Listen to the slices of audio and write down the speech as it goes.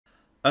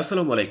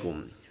আসসালামু আলাইকুম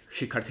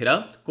শিক্ষার্থীরা,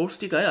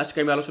 কোর্সটিকায় আজকে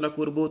আমি আলোচনা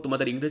করব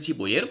তোমাদের ইংরেজি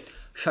বইয়ের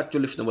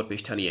 47 নম্বর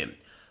পৃষ্ঠা নিয়ে।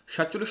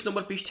 47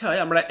 নম্বর পৃষ্ঠায়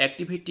আমরা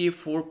অ্যাক্টিভিটি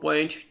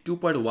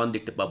 4.2.1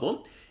 দেখতে পাবো।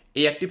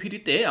 এই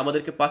অ্যাক্টিভিটিতে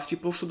আমাদেরকে 5টি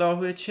প্রশ্ন দেওয়া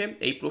হয়েছে।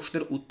 এই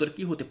প্রশ্নের উত্তর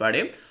কি হতে পারে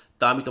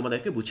তা আমি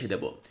তোমাদেরকে বুঝিয়ে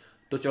দেব।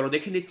 তো চলো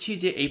দেখে নিচ্ছি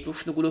যে এই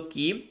প্রশ্নগুলো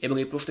কি এবং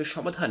এই প্রশ্নের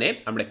সমাধানে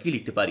আমরা কি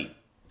লিখতে পারি।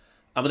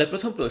 আমাদের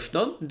প্রথম প্রশ্ন,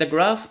 the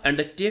graph and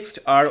the text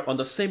R on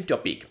the same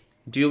topic,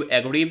 do you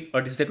agree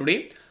or disagree?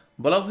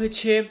 বলা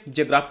হয়েছে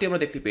যে গ্রাফটি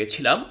আমরা দেখতে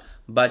পেয়েছিলাম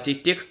বা যে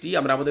টেক্সটটি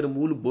আমরা আমাদের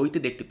মূল বইতে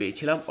দেখতে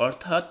পেয়েছিলাম,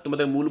 অর্থাৎ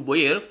তোমাদের মূল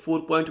বইয়ের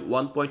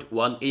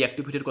 4.1.1 এই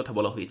অ্যাক্টিভিটির কথা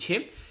বলা হয়েছে।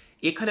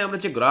 এখানে আমরা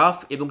যে গ্রাফ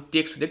এবং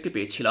টেক্সট দেখতে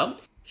পেয়েছিলাম,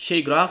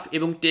 সেই গ্রাফ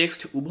এবং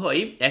টেক্সট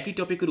উভয়ই একই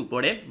টপিকের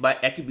উপরে বা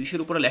একই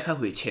বিষয়ের উপরে লেখা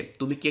হয়েছে।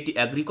 তুমি কি এটি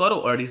অ্যাগ্রি করো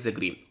অর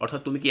ডিসঅ্যাগ্রি,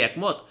 অর্থাৎ তুমি কি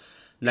একমত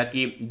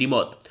নাকি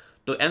দ্বিমত?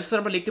 তো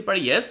অ্যান্সার আমরা লিখতে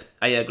পারি ইয়েস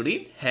আই অ্যাগ্রি,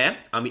 হ্যাঁ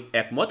আমি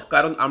একমত,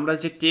 কারণ আমরা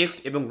যে টেক্সট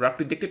এবং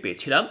গ্রাফটি দেখতে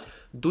পেয়েছিলাম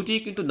দুটি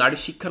কিন্তু নারী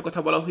শিক্ষার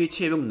কথা বলা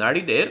হয়েছে এবং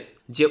নারীদের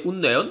যে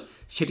উন্নয়ন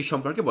সেটি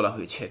সম্পর্কে বলা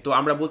হয়েছে। তো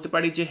আমরা বলতে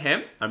পারি যে হ্যাঁ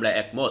আমরা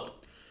একমত।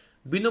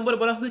 2 নম্বর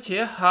বলা হয়েছে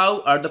how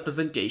are the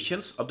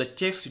presentations of the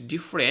text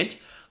different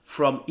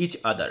from each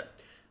other.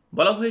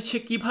 বলা হয়েছে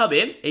কিভাবে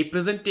এই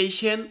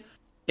প্রেজেন্টেশন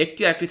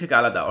একটি একটি থেকে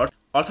আলাদা।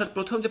 অর্থাৎ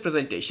প্রথম যে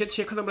প্রেজেন্টেশন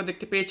সেখানে আমরা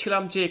দেখতে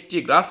পেয়েছিলাম যে একটি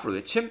গ্রাফ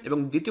রয়েছে এবং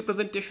দ্বিতীয়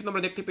প্রেজেন্টেশন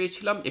আমরা দেখতে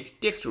পেয়েছিলাম একটি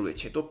টেক্সট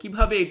রয়েছে। তো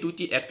কিভাবে এই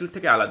দুটি একটির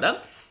থেকে আলাদা?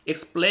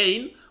 Explain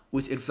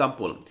with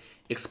example.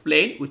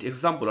 Explain with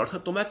example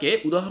অর্থাৎ তোমাকে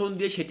উদাহরণ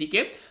দিয়ে সেটিকে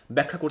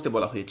ব্যাখ্যা করতে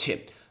বলা হয়েছে।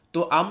 তো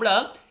আমরা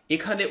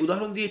এখানে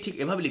উদাহরণ দিয়ে ঠিক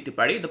এভাবে লিখতে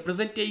পারি, the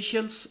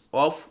presentations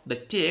of the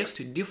text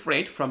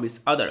different from each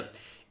other.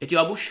 এটি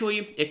অবশ্যই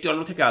একটি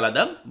অন্য থেকে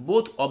আলাদা।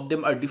 Both of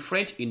them are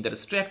different in their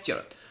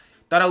structure.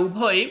 তারা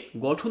উভয়ই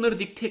গঠনের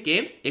দিক থেকে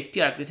একটি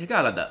আরেকটি থেকে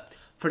আলাদা।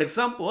 For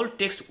example,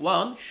 text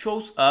 1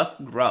 shows us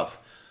graph.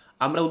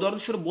 আমরা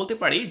উদাহরণস্বরূপ বলতে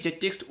পারি যে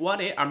টেক্সট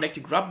 1-এ আমরা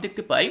একটি গ্রাফ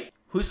দেখতে পাই,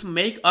 which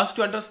make us to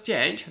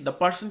understand the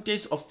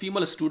percentage of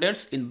female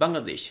students in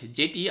Bangladesh,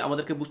 যেটি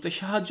আমাদেরকে বুঝতে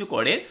সাহায্য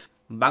করে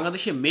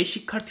বাংলাদেশে মেয়ে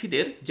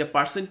শিক্ষার্থীদের যে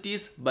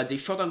পার্সেন্টেজ বা যে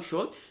শতাংশ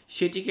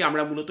সেটিকে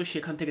আমরা মূলত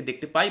সেখান থেকে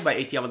দেখতে পাই বা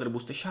এটি আমাদের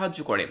বুঝতে সাহায্য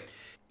করে।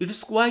 It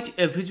is quite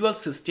a visual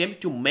system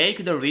to make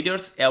the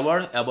readers aware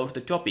about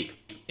the topic.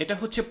 এটা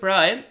হচ্ছে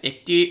প্রায়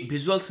একটি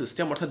ভিজুয়াল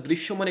সিস্টেম অর্থাৎ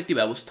দৃশ্যমান একটি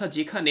ব্যবস্থা,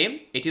 যেখানে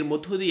এটির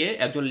মধ্য দিয়ে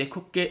একজন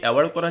লেখককে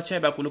অ্যাওয়ার করা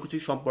যায় বা কোনো কিছু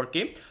সম্পর্কে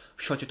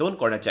সচেতন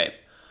করা যায়।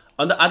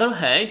 On the other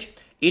hand,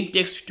 in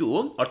text 2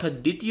 অর্থাৎ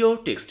দ্বিতীয়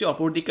টেক্সটে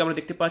অপরদিকে আমরা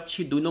দেখতে পাচ্ছি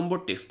 2 নম্বর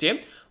টেক্সটে,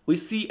 we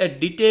see A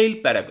detail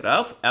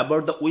paragraph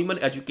about the women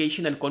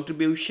education and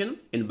contribution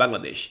in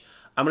Bangladesh.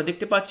 আমরা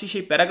দেখতে পাচ্ছি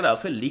সেই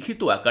প্যারাগ্রাফে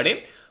লিখিত আকারে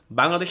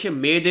বাংলাদেশে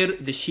মেয়েদের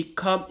যে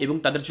শিক্ষা এবং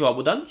তাদের যে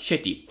অবদান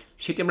সেটি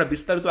আমরা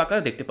বিস্তারিত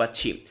আকারে দেখতে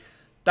পাচ্ছি।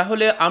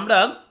 তাহলে আমরা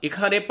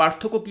এখানে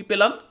পার্থক্য কি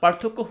পেলাম?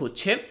 পার্থক্য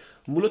হচ্ছে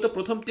মূলত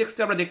প্রথম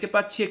টেক্সটে আমরা দেখতে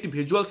পাচ্ছি একটি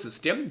ভিজুয়াল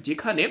সিস্টেম,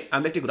 যেখানে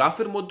আমরা একটি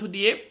গ্রাফের মধ্য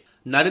দিয়ে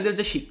নারীদের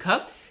যে শিক্ষা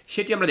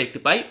সেটি আমরা দেখতে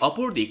পাই।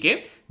 অপরদিকে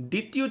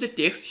দ্বিতীয় যে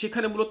টেক্সট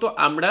সেখানে মূলত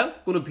আমরা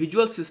কোনো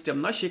ভিজুয়াল সিস্টেম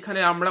না, সেখানে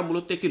আমরা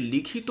মূলত একটি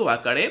লিখিত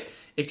আকারে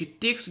একটি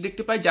টেক্সট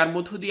দেখতে পাই, যার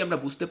মধ্য দিয়ে আমরা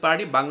বুঝতে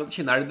পারি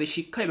বাংলাদেশের নারীদের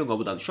শিক্ষা এবং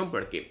অবদান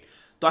সম্পর্কে।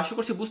 তো আশা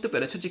করছি বুঝতে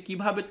পেরেছো যে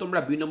কিভাবে তোমরা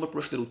 2 নম্বর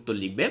প্রশ্নের উত্তর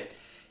লিখবে।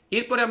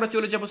 এরপরে আমরা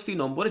চলে যাব 3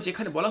 নম্বরে,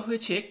 যেখানে বলা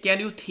হয়েছে can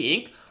you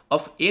think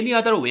of any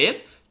other way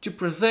to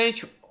present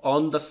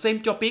on the same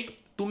topic.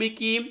 তুমি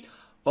কি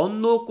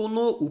অন্য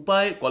কোনো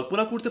উপায়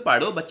কল্পনা করতে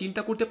পারো বা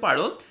চিন্তা করতে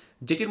পারো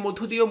যেটির মধ্য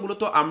দিয়েও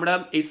মূলত আমরা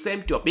এই সেম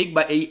টপিক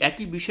বা এই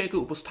একই বিষয়কে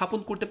উপস্থাপন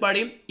করতে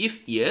পারি? ইফ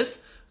ইয়েস,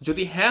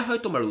 যদি হ্যাঁ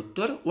হয় তোমার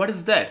উত্তর, হোয়াট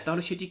ইজ দ্যাট,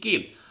 তাহলে সেটি কি?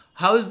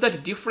 How is that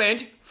different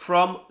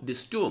from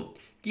this two,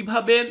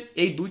 কিভাবে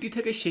এই দুইটি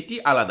থেকে সেটি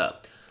আলাদা?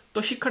 তো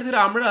শিক্ষার্থীরা,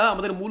 আমরা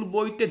আমাদের মূল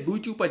বইতে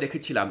 2টি উপায়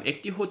দেখেছিলাম,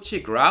 একটি হচ্ছে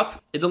গ্রাফ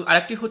এবং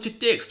আরেকটি হচ্ছে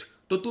টেক্সট।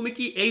 তো তুমি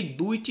কি এই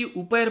 2টি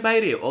উপায়ের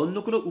বাইরে অন্য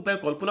কোনো উপায়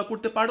কল্পনা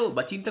করতে পারো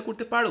বা চিন্তা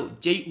করতে পারো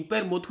যেই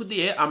উপায়ের মধ্য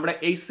দিয়ে আমরা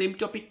এই সেম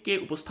টপিককে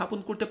উপস্থাপন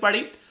করতে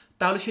পারি?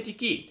 তাহলে সেটি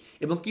কি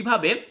এবং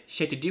কিভাবে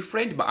সেটি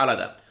ডিফারেন্ট বা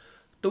আলাদা?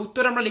 তো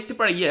উত্তর আমরা লিখতে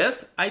পারি yes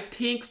I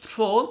think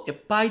throw A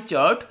pie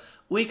chart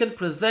we can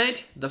present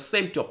the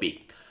same topic.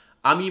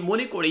 আমি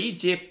মনে করি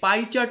যে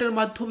পাই চার্টের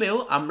মাধ্যমেও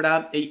আমরা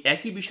এই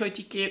একই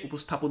বিষয়টিকে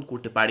উপস্থাপন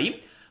করতে পারি।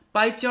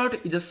 Pie chart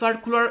is a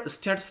circular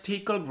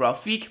statistical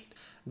graphic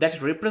that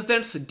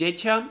represents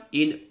data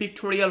in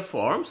pictorial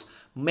forms,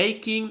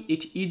 making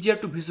it easier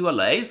to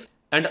visualize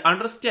and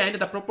understand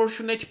the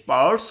proportionate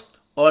parts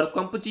or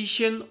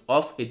composition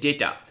of a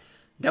data.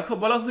 দেখো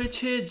বলা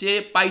হয়েছে যে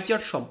পাই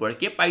চার্ট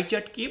সম্পর্কে। পাই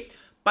চার্ট কি?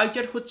 Pie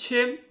chart হচ্ছে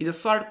is a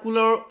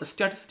circular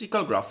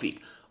statistical graphic,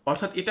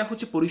 অর্থাৎ এটা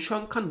হচ্ছে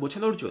পরিসংখ্যান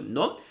বোঝানোর জন্য।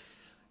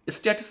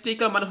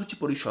 স্ট্যাটিস্টিক্যাল মানে হচ্ছে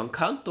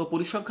পরিসংখ্যান, তো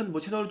পরিসংখ্যান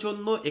বোঝানোর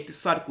জন্য একটি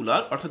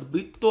সার্কুলার অর্থাৎ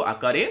বৃত্ত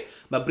আকারে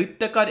বা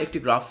বৃত্তাকার একটি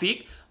গ্রাফিক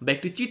বা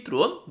একটি চিত্র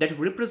that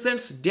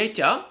represents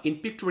data in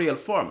pictorial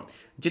form,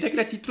 যেটা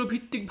কিনা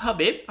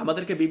চিত্রভিত্তিকভাবে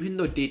আমাদেরকে বিভিন্ন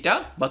ডেটা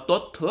বা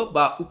তথ্য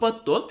বা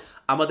উপাত্ত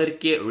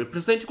আমাদেরকে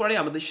রিপ্রেজেন্ট করে,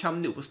 আমাদের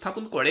সামনে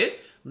উপস্থাপন করে।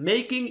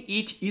 Making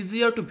it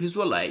easier two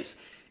visualise,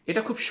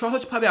 এটা খুব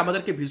সহজভাবে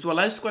আমাদেরকে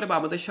ভিজুয়ালাইজ করে বা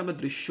আমাদের সামনে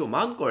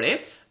দৃশ্যমান করে।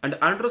 And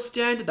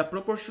understand the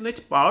proportionate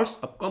parts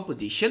of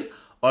composition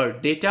or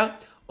data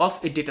of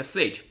A data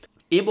set,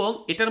 এবং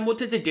এটার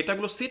মধ্যে যে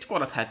ডেটাগুলো সেট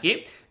করা থাকে,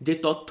 যে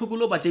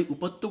তথ্যগুলো বা যে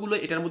উপাত্তগুলো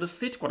এটার মধ্যে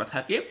সেট করা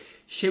থাকে,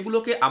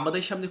 সেগুলোকে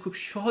আমাদের সামনে খুব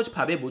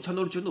সহজভাবে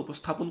বোঝানোর জন্য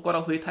উপস্থাপন করা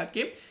হয়ে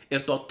থাকে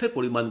এর তথ্যের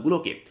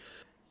পরিমাণগুলোকে।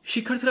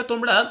 শিক্ষার্থীরা,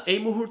 তোমরা এই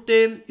মুহূর্তে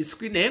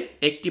স্ক্রিনে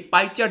একটি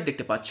পাই চার্ট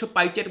দেখতে পাচ্ছ।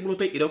 পাই চার্ট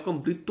মূলত এরকম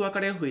বৃত্ত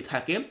আকারের হয়ে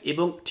থাকে,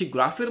 এবং ঠিক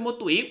গ্রাফের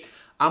মতোই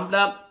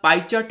আমরা পাই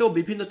চার্টেও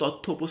বিভিন্ন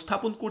তথ্য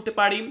উপস্থাপন করতে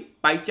পারি।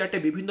 পাই চার্টে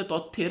বিভিন্ন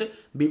তথ্যের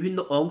বিভিন্ন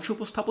অংশ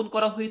উপস্থাপন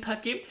করা হয়ে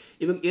থাকে,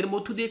 এবং এর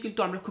মধ্য দিয়ে কিন্তু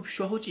আমরা খুব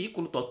সহজেই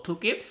কোনো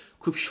তথ্যকে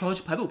খুব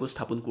সহজভাবে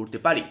উপস্থাপন করতে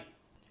পারি।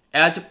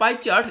 As pie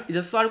chart is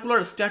a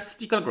circular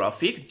statistical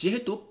graphic,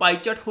 যেহেতু পাই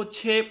চার্ট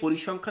হচ্ছে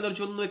পরিসংখ্যানের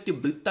জন্য একটি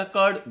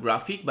বৃত্তাকার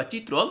গ্রাফিক বা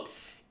চিত্র,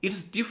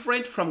 it's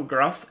different from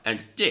graph and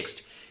text.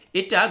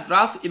 এটা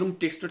গ্রাফ এবং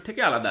টেক্সটের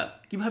থেকে আলাদা।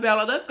 কিভাবে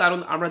আলাদা? কারণ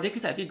আমরা দেখে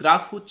থাকি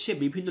গ্রাফ হচ্ছে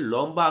বিভিন্ন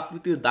লম্বা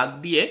আকৃতির দাগ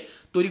দিয়ে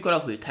তৈরি করা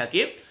হয়ে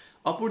থাকে,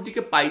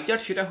 অপরদিকে পাই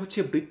চার্ট সেটা হচ্ছে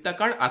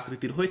বৃত্তাকার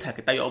আকৃতির হয়ে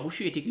থাকে, তাই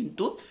অবশ্যই এটি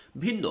কিন্তু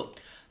ভিন্ন।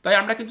 তাই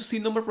আমরা কিন্তু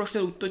 3 নম্বর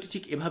প্রশ্নের উত্তরটি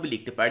ঠিক এভাবে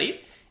লিখতে পারি।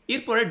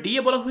 এরপরে ডি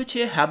এ বলা হয়েছে,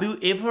 have you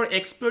ever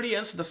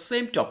experience the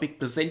same topic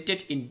presented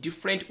in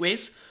different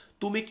ways?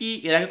 তুমি কি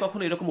এর আগে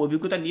কখনো এরকম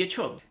অভিজ্ঞতা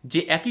নিয়েছো যে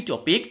একই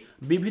টপিক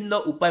বিভিন্ন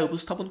উপায়ে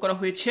উপস্থাপন করা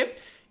হয়েছে?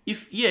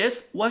 If yes,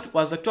 what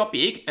was the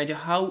topic and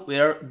how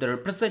war the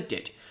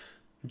represented?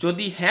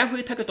 যদি হ্যাঁ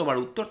হয়ে থাকে তোমার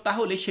উত্তর,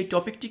 তাহলে সেই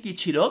টপিকটি কি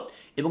ছিল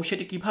এবং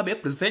সেটি কিভাবে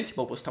প্রেজেন্ট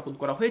বা উপস্থাপন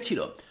করা হয়েছিল।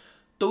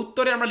 তো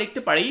উত্তরে আমরা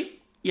লিখতে পারি,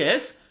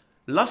 yes,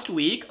 last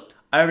week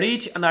I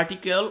read an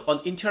article on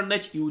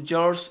internet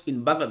users in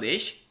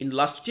Bangladesh in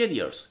last 10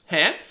 years.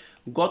 হ্যাঁ,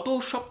 গত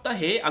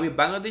সপ্তাহে আমি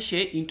বাংলাদেশে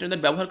ইন্টারনেট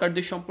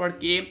ব্যবহারকারীদের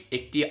সম্পর্কে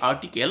একটি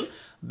আর্টিকেল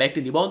বা একটি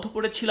নিবন্ধ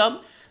পড়েছিলাম।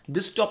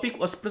 This topic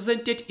was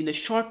presented in a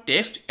short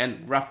text and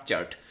graph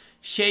chart.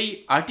 সেই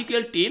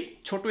আর্টিকেলটি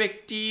ছোট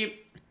একটি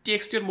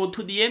টেক্সটের মধ্য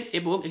দিয়ে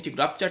এবং একটি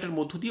গ্রাফ চার্টের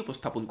মধ্য দিয়ে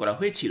উপস্থাপন করা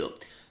হয়েছিল।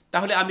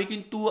 তাহলে আমি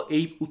কিন্তু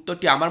এই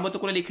উত্তরটি আমার মতো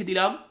করে লিখে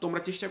দিলাম, তোমরা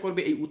চেষ্টা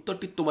করবে এই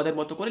উত্তরটি তোমাদের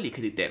মতো করে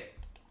লিখে দিতে।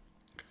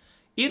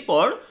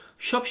 এরপর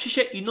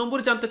সবশেষে ই নম্বর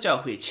জানতে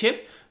চাওয়া হয়েছে,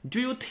 do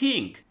you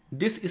think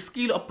this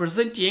skill of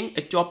presenting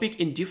A topic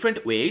in different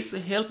ways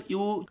help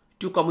you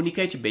to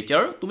communicate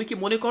better? তুমি কি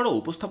মনে করো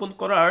উপস্থাপন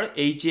করার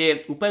এই যে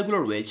উপায়গুলো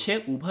রয়েছে,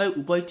 উভয়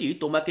উপায়টি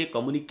তোমাকে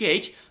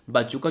কমিউনিকেট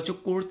বা যোগাযোগ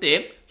করতে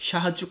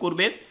সাহায্য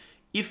করবে?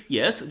 ইফ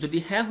ইয়েস, যদি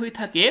হ্যাঁ হয়ে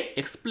থাকে,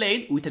 এক্সপ্লেইন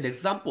উইথ অ্যান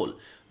এক্সাম্পল।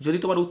 যদি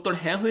তোমার উত্তর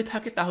হ্যাঁ হয়ে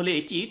থাকে, তাহলে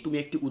এটি তুমি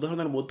একটি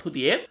উদাহরণের মধ্য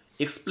দিয়ে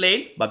এক্সপ্লেইন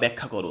বা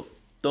ব্যাখ্যা করো।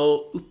 তো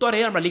উত্তরে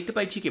আমরা লিখতে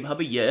পাইছি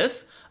কিভাবে, ইয়েস,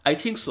 আই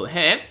থিঙ্ক সো,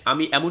 হ্যাঁ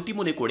আমি এমনটি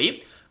মনে করি।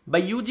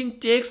 By using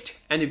text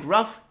and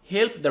graph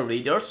help the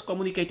readers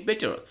communicate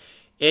better.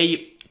 এই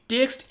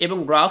টেক্সট এবং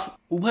গ্রাফ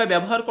উভয়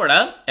ব্যবহার করা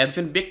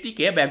একজন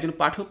ব্যক্তিকে বা একজন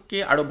পাঠককে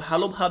আরও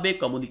ভালোভাবে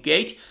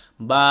কমিউনিকেট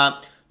বা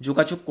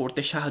যোগাযোগ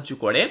করতে সাহায্য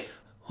করে।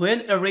 When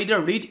a reader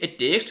read a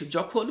text,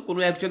 যখন কোনো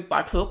একজন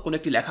পাঠক কোনো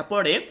একটি লেখা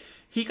পড়ে,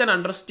 he can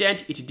understand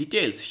it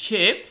details,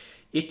 সে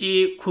এটি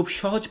খুব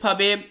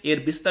সহজভাবে এর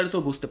বিস্তারিত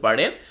বুঝতে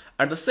পারে।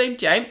 অ্যাট দ্য সেম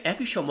টাইম,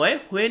 একই সময়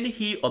when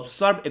he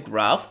observe A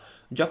graph,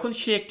 যখন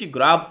সে একটি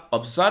গ্রাফ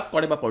অবজার্ভ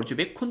করে বা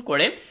পর্যবেক্ষণ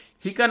করে,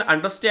 he can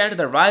understand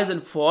the rise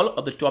and fall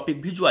of the topic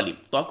visually,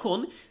 তখন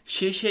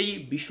সে সেই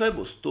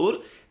বিষয়বস্তুর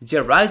যে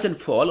রাইজ অ্যান্ড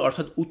ফল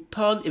অর্থাৎ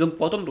উত্থান এবং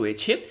পতন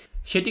রয়েছে,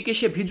 সেটিকে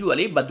সে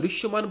ভিজুয়ালি বা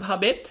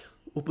দৃশ্যমানভাবে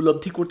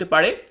উপলব্ধি করতে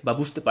পারে বা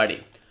বুঝতে পারে।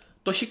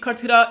 তো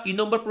শিক্ষার্থীরা, ই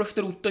নম্বর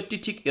প্রশ্নের উত্তরটি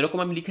ঠিক এরকম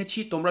আমি লিখেছি,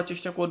 তোমরা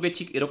চেষ্টা করবে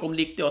ঠিক এরকম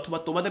লিখতে অথবা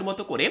তোমাদের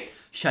মতো করে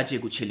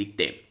সাজিয়ে গুছিয়ে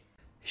লিখতে।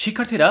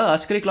 শিক্ষার্থীরা,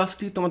 আজকের এই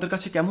ক্লাসটি তোমাদের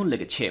কাছে কেমন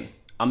লেগেছে?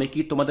 আমি কি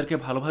তোমাদেরকে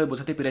ভালোভাবে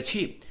বোঝাতে পেরেছি?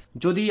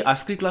 যদি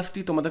আজকের ক্লাসটি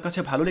তোমাদের কাছে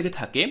ভালো লেগে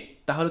থাকে,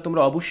 তাহলে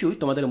তোমরা অবশ্যই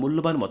তোমাদের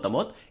মূল্যবান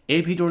মতামত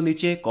এই ভিডিওর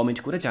নিচে কমেন্ট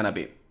করে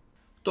জানাবে।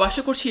 তো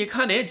আশা করছি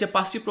এখানে যে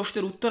 5টি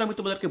প্রশ্নের উত্তর আমি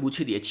তোমাদেরকে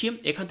বুঝিয়ে দিয়েছি,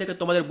 এখান থেকে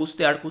তোমাদের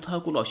বুঝতে আর কোথাও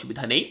কোনো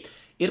অসুবিধা নেই।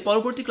 এর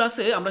পরবর্তী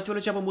ক্লাসে আমরা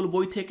চলে যাব মূল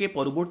বই থেকে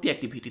পরবর্তী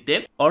অ্যাক্টিভিটিতে,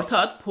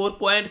 অর্থাৎ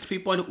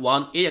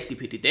 4.3.1 এই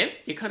অ্যাক্টিভিটিতে।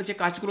 এখানে যে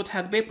কাজগুলো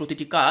থাকবে,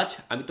 প্রতিটি কাজ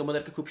আমি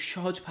তোমাদেরকে খুব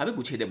সহজভাবে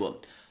বুঝিয়ে দেব।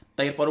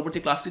 তাই এর পরবর্তী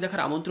ক্লাসটি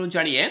দেখার আমন্ত্রণ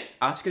জানিয়ে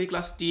আজকের এই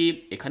ক্লাসটি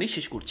এখানেই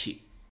শেষ করছি।